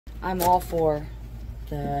I'm all for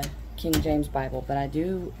the King James Bible, but I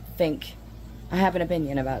do think I have an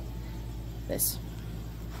opinion about this.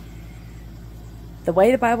 The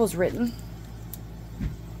way the Bible's written,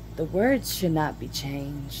 the words should not be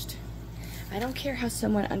changed. I don't care how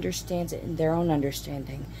someone understands it in their own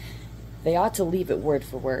understanding. They ought to leave it word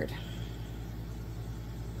for word.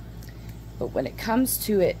 But when it comes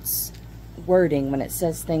to its wording, when it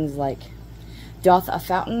says things like, doth a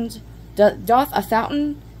fountain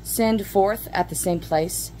send forth at the same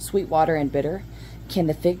place sweet water and bitter? Can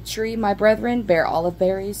the fig tree, my brethren, bear olive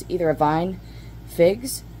berries, either a vine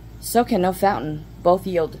figs? So can no fountain both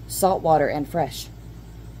yield salt water and fresh.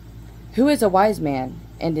 Who is a wise man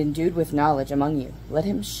and endued with knowledge among you? Let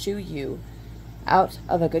him shew you out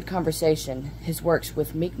of a good conversation his works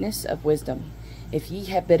with meekness of wisdom. If ye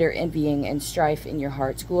have bitter envying and strife in your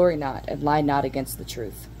hearts, glory not, and lie not against the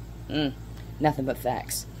truth. Nothing but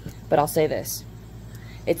facts. But I'll say this.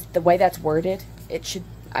 It's the way that's worded.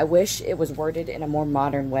 I wish it was worded in a more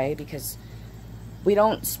modern way, because we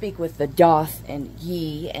don't speak with the doth and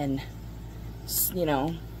ye and, you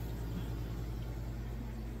know,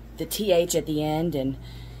 the th at the end and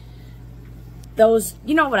those,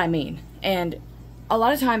 you know what I mean. And a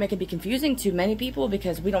lot of time it can be confusing to many people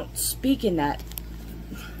because we don't speak in that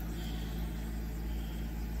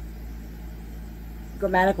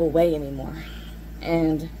grammatical way anymore.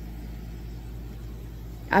 And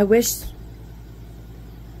I wish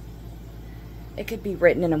it could be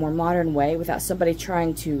written in a more modern way without somebody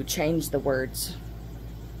trying to change the words.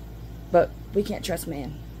 But we can't trust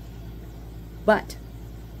man. But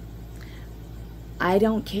I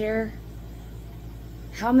don't care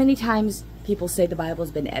how many times people say the Bible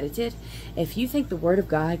has been edited. If you think the Word of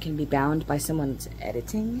God can be bound by someone's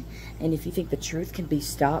editing, and if you think the truth can be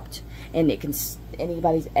stopped, and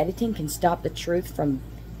anybody's editing can stop the truth from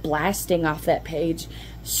blasting off that page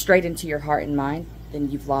straight into your heart and mind,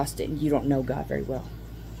 then you've lost it and you don't know God very well.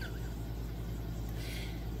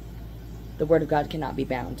 The Word of God cannot be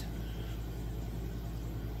bound.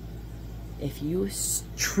 If you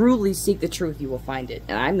truly seek the truth, you will find it.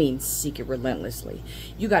 And I mean seek it relentlessly.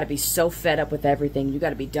 You got to be so fed up with everything. You got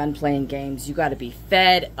to be done playing games. You got to be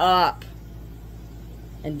fed up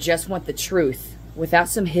and just want the truth without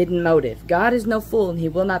some hidden motive. God is no fool and he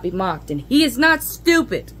will not be mocked. And he is not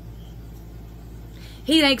stupid.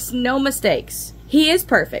 He makes no mistakes. He is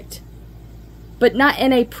perfect. But not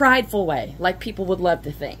in a prideful way like people would love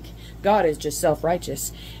to think. God is just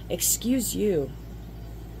self-righteous. Excuse you.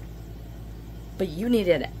 But you need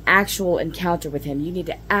an actual encounter with him. You need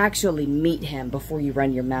to actually meet him before you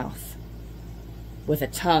run your mouth with a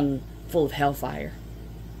tongue full of hellfire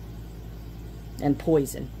and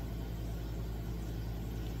poison.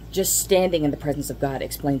 Just standing in the presence of God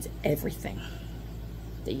explains everything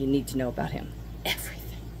that you need to know about him.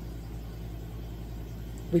 Everything.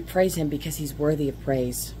 We praise him because he's worthy of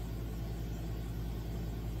praise.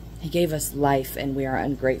 He gave us life and we are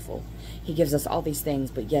ungrateful. He gives us all these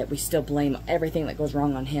things, but yet we still blame everything that goes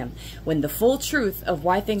wrong on him, when the full truth of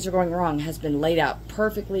why things are going wrong has been laid out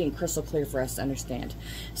perfectly and crystal clear for us to understand.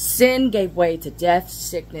 Sin gave way to death,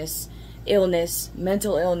 sickness, illness,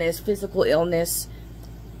 mental illness, physical illness,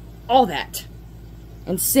 all that.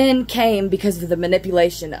 And sin came because of the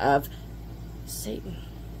manipulation of Satan.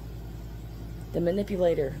 The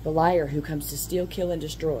manipulator, the liar who comes to steal, kill, and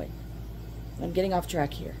destroy. I'm getting off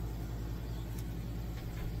track here.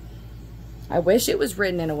 I wish it was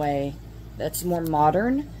written in a way that's more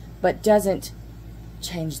modern, but doesn't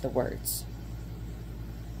change the words.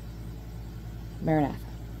 Maranatha.